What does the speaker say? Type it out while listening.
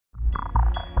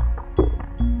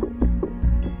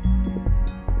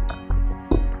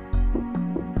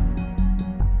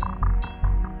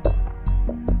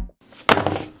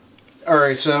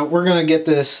Alright, so we're gonna get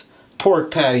this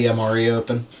pork patty Mre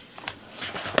open.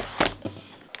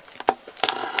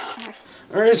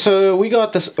 Alright, so we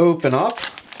got this open up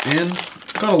and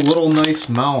got a little nice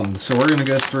mound. So we're gonna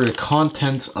go through the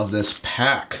contents of this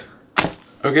pack.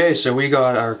 Okay, so we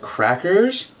got our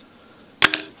crackers.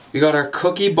 We got our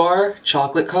cookie bar,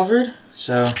 chocolate covered.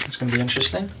 So it's gonna be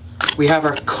interesting. We have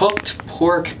our cooked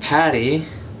pork patty,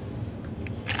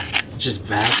 just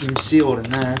vacuum sealed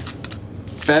in there.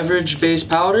 Beverage base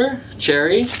powder,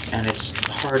 cherry, and it's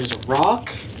hard as a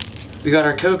rock. We got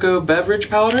our cocoa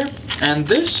beverage powder, and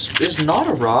this is not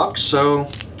a rock, so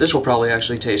this will probably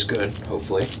actually taste good,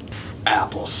 hopefully.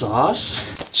 Applesauce,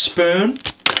 spoon,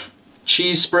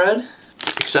 cheese spread,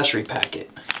 accessory packet.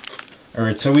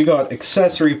 Alright, so we got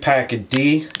accessory packet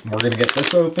D. We're gonna get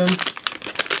this open. Use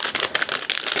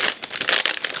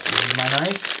my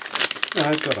knife. Yeah,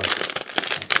 I've got a...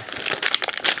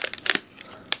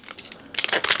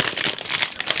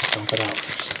 Dump it out.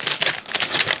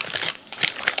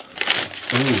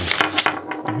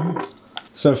 Ooh.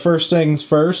 So first things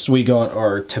first, we got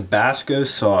our Tabasco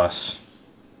sauce.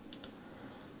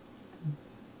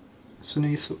 It's an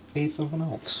eighth of an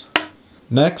ounce.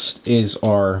 Next is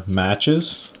our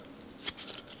matches.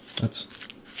 That's...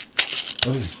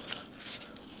 Oh.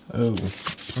 Oh.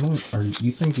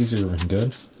 You think these are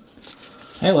good?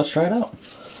 Hey, let's try it out.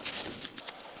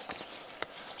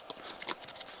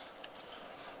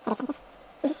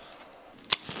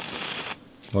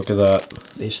 Look at that.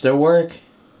 They still work.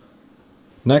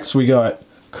 Next we got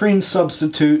cream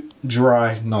substitute,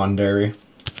 dry, non-dairy.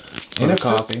 And a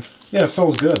coffee. Yeah, it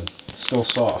feels good. It's still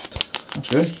soft. That's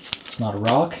good. It's not a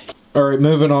rock. Alright,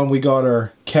 moving on, we got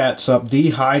our catsup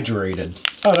dehydrated.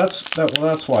 Oh,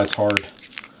 that's why it's hard.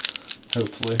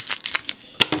 Hopefully.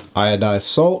 Iodized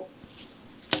salt.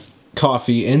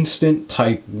 Coffee instant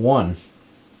type 1.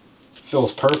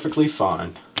 Feels perfectly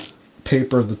fine.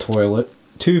 Paper of the toilet.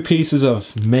 2 pieces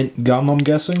of mint gum, I'm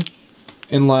guessing.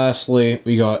 And lastly,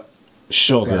 we got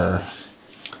sugar.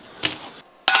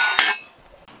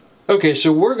 Okay,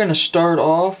 so we're gonna start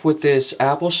off with this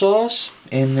applesauce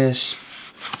in this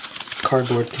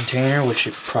cardboard container, which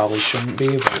it probably shouldn't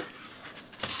be, but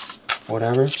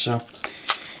whatever. So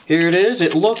here it is.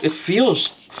 It feels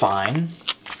fine.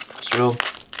 Still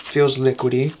feels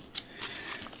liquidy.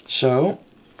 So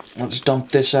let's dump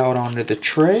this out onto the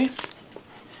tray.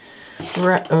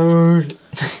 Right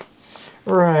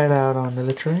out onto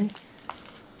the tray.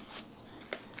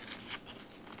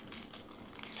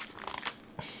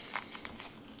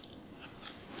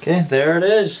 Okay, there it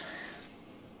is.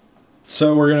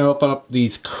 So we're gonna open up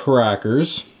these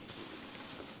crackers.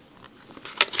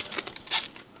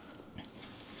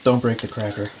 Don't break the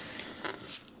cracker.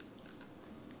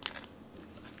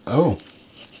 Oh.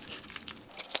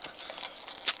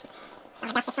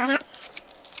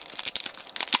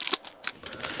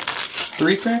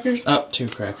 Three crackers? Oh, 2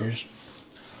 crackers.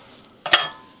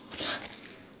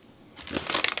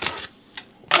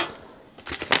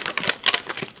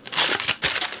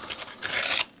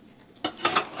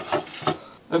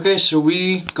 Okay, so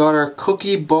we got our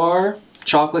cookie bar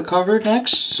chocolate covered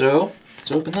next, so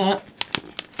let's open that.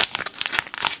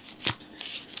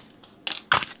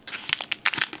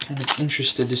 Kind of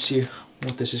interested to see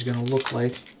what this is gonna look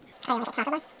like. Maybe.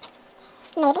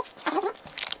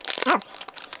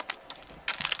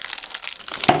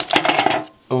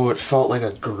 Oh, it felt like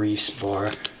a grease bar.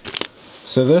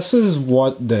 So this is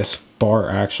what this bar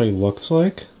actually looks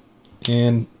like.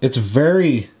 And it's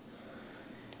very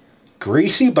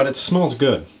greasy, but it smells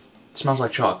good. It smells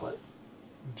like chocolate.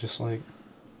 Just like...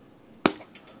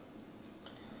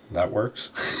 That works.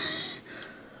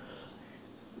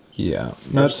 Yeah,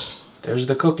 There's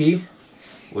the cookie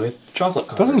with chocolate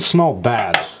covered. Doesn't smell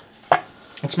bad.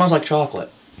 It smells like chocolate.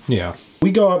 Yeah.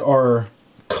 We got our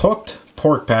cooked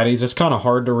pork patties. It's kind of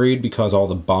hard to read because all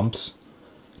the bumps.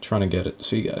 I'm trying to get it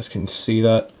so you guys can see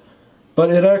that. But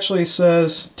it actually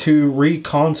says to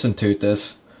reconstitute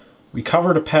this, we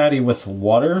covered a patty with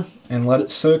water and let it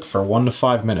soak for 1 to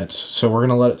 5 minutes. So we're going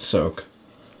to let it soak.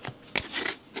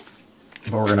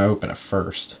 But we're going to open it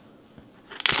first.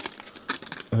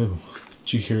 Oh,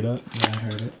 did you hear that? Yeah, I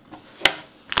heard it.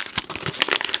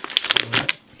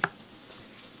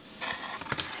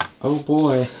 Oh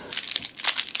boy.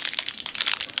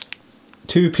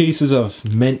 2 pieces of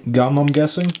mint gum, I'm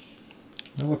guessing.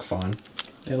 They look fine.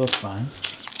 They look fine.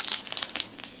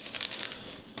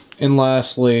 And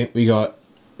lastly, we got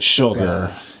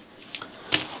sugar.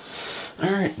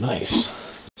 Alright, nice.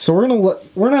 So we're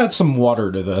gonna add some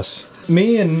water to this.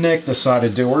 Me and Nick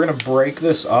decided we're gonna break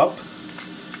this up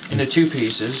into 2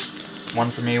 pieces. One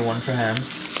for me, one for him.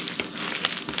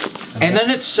 And then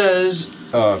it says,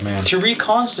 oh man, to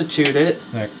reconstitute it.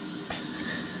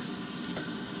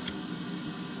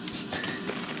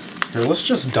 Here, let's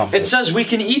just dump it. It says we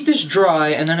can eat this dry,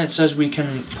 and then it says we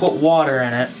can put water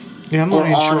in it. Yeah, I'm not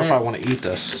even sure if I want to eat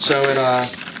this. So it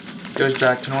goes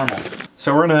back to normal.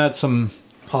 So we're gonna add some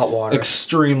hot water.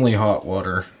 Extremely hot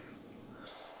water.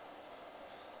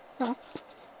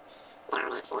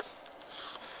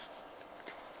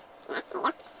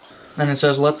 And it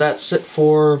says let that sit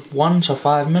for 1 to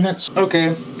 5 minutes.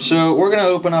 Okay, so we're gonna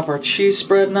open up our cheese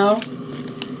spread now.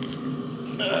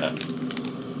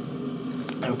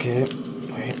 Okay,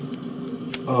 wait.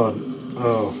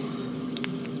 Oh.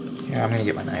 Yeah, I'm gonna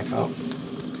get my knife out.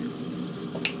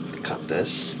 Cut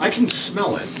this. I can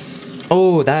smell it.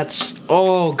 Oh,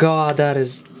 oh god, that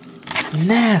is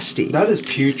nasty. That is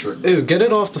putrid. Ew, get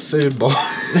it off the food ball.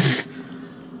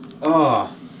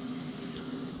 Oh.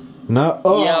 No.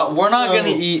 Oh, yeah, we're not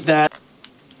gonna eat that.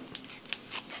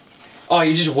 Oh,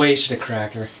 you just wasted a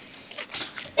cracker.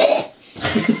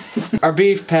 Our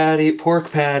beef patty,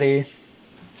 pork patty,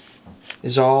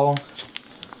 is all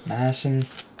nice and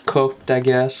cooked, I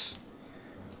guess.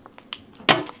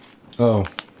 Oh.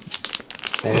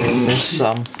 There's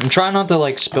some. I'm trying not to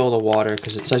like spill the water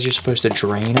because it says you're supposed to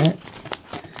drain it.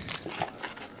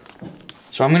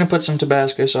 So I'm gonna put some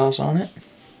Tabasco sauce on it.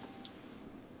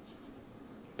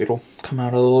 It'll come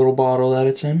out of the little bottle that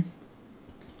it's in.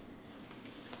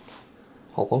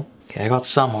 Hello? Okay, I got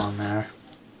some on there.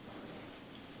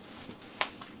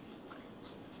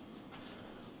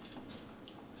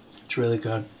 It's really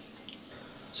good.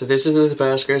 So this is the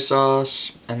Tabasco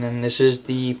sauce, and then this is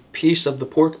the piece of the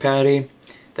pork patty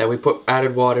that we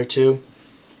added water to,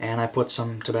 and I put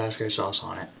some Tabasco sauce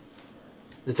on it.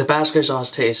 The Tabasco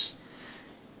sauce tastes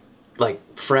like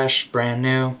fresh, brand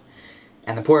new,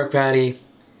 and the pork patty,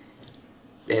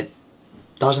 it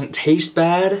doesn't taste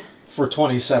bad. For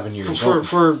 27 years old.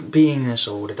 For being this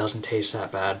old, it doesn't taste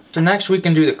that bad. So next we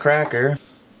can do the cracker.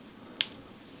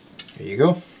 Here you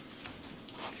go.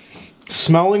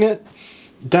 Smelling it,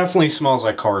 definitely smells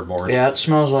like cardboard. Yeah, it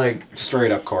smells like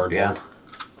straight up cardboard. Yeah.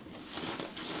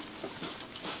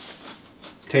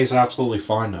 Tastes absolutely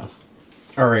fine though.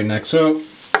 Alright, next. So,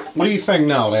 what do you think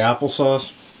now? The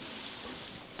applesauce?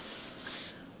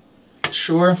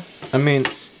 Sure. I mean,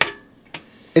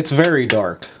 it's very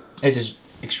dark. It is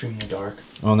extremely dark.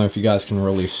 I don't know if you guys can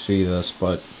really see this,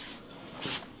 but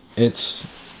it's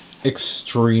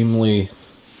extremely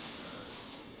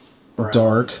brown.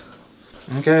 Dark.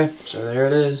 Okay, so there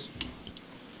it is.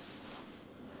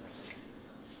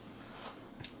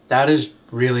 That is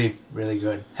really, really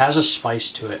good. Has a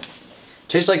spice to it.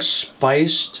 Tastes like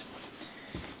spiced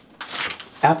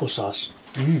applesauce.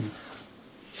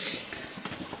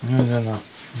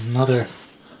 Another.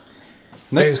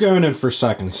 Next going in for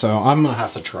second, so I'm gonna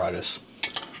have to try this.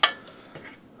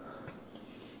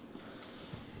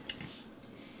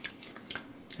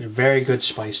 There's a very good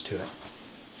spice to it.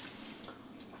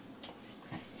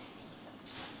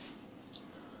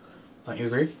 Don't you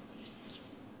agree?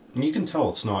 You can tell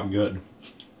it's not good.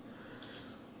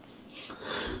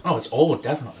 Oh, it's old,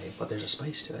 definitely, but there's a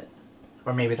spice to it.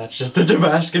 Or maybe that's just the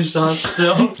Tabasco sauce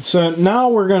still. So now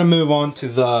we're gonna move on to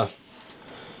the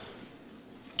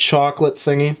chocolate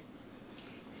thingy.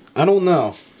 I don't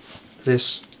know.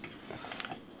 This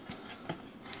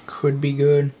could be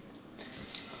good.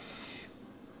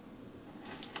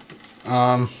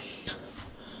 What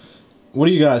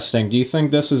do you guys think? Do you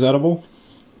think this is edible?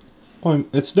 Well,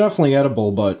 it's definitely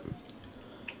edible, but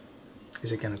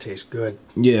is it gonna taste good?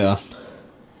 Yeah.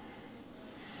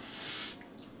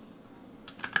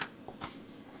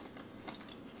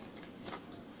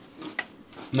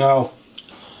 No.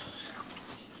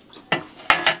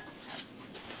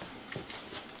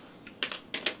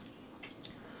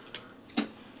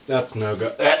 That's no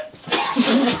good.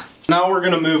 Now we're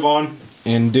gonna move on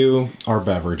and do our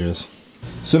beverages.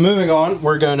 So moving on,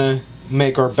 we're gonna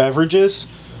make our beverages.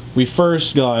 We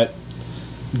first got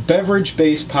beverage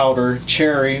base powder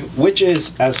cherry, which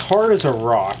is as hard as a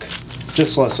rock.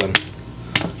 Just listen.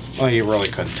 Oh, you really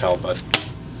couldn't tell, but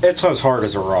it's as hard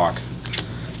as a rock.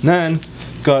 Then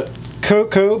got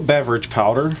cocoa beverage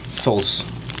powder, feels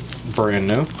brand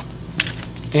new.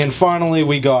 And finally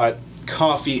we got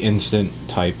coffee instant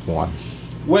type 1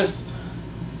 with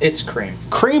its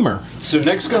creamer. So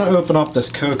next gonna open up this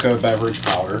cocoa beverage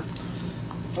powder.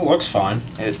 It looks fine.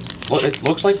 It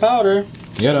looks like powder.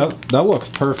 Yeah, that looks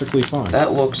perfectly fine.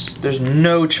 There's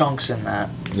no chunks in that.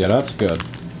 Yeah, that's good.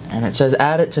 And it says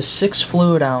add it to 6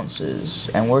 fluid ounces.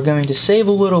 And we're going to save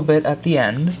a little bit at the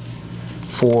end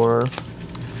for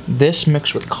this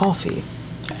mixed with coffee.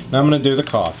 Now I'm gonna do the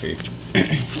coffee.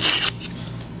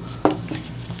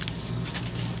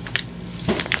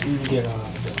 You can get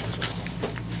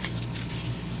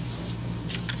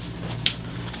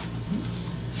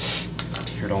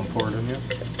Here, don't pour it in yet.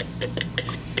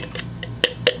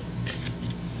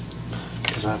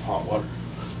 Because I have hot water.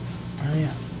 Oh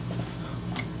yeah.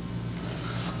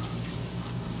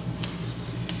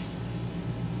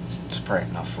 It's probably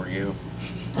enough for you.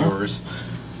 Yours.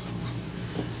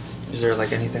 Is there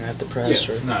like anything I have to press?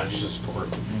 Yeah. Or? No, you just pour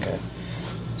it. Okay.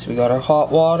 So we got our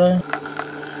hot water.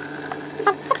 It's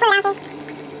like 6 ounces.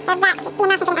 So that should be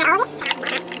enough to get all of it.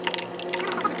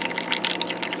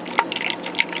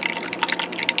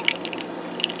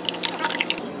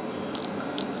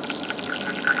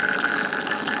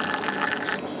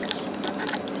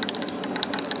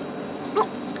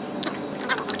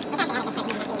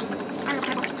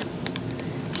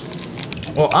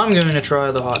 Well, I'm going to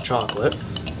try the hot chocolate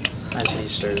as he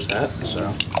stirs that,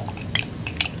 so.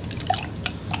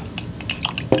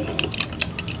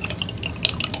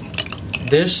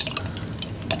 This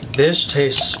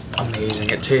tastes amazing.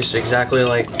 It tastes exactly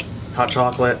like hot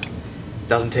chocolate.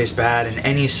 Doesn't taste bad in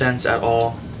any sense at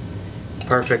all.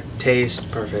 Perfect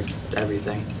taste, perfect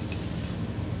everything.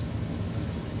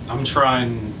 I'm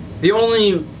trying. The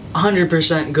only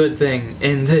 100% good thing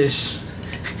in this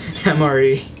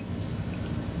MRE.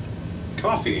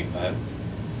 Coffee ain't bad.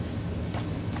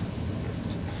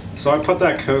 So I put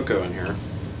that cocoa in here.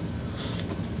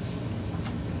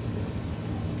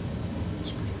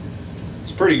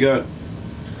 It's pretty good.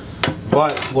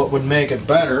 But what would make it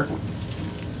better,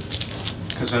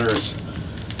 because there's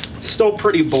still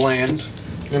pretty bland,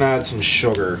 I'm gonna add some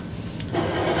sugar.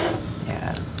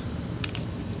 Yeah.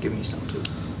 Give me some too.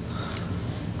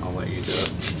 I'll let you do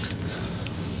it.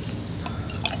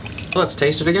 Let's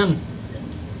taste it again.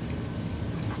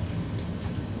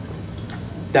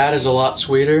 That is a lot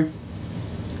sweeter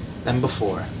than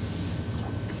before.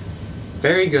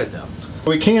 Very good though.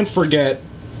 We can't forget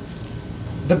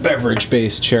the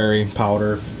beverage-based cherry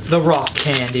powder. The rock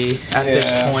candy at this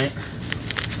point.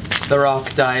 The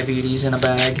rock diabetes in a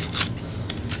bag.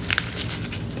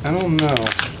 I don't know.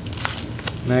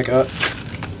 Nick, I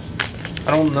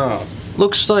don't know.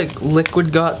 Looks like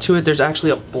liquid got to it. There's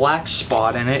actually a black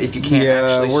spot in it if you can't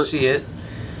actually see it.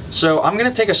 So I'm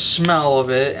gonna take a smell of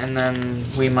it and then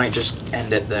we might just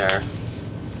end it there.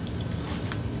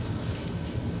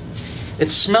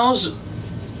 It smells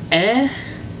eh.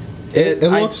 It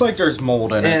looks like there's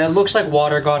mold in it. Yeah, it looks like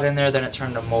water got in there, then it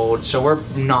turned to mold. So we're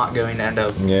not going to end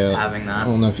up having that. I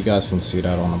don't know if you guys can see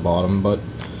that on the bottom, but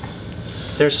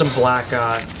there's some black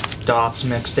dots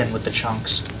mixed in with the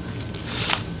chunks.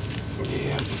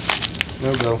 Yeah,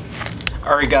 no go.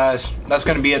 All right, guys, that's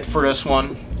gonna be it for this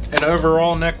one. And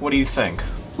overall, Nick, what do you think?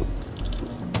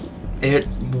 It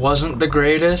wasn't the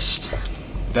greatest.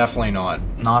 Definitely not.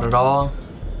 Not at all.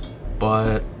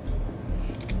 But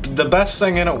the best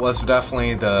thing in it was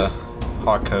definitely the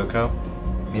hot cocoa.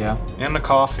 Yeah. And the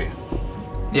coffee.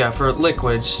 Yeah, for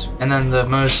liquids. And then the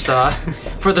most,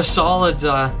 for the solids,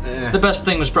 the best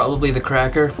thing was probably the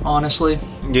cracker, honestly.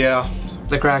 Yeah.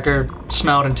 The cracker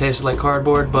smelled and tasted like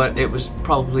cardboard, but it was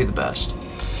probably the best.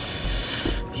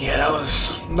 Yeah, that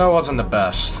wasn't the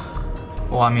best.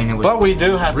 Well, I mean, it was. But we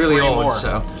do have really 3 old, more.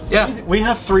 So yeah. We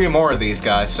have 3 more of these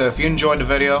guys. So if you enjoyed the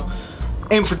video,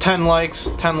 aim for 10 likes.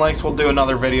 10 likes, we'll do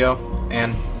another video.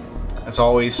 And as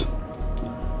always,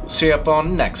 see you up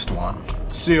on the next one.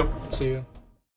 See you. See you.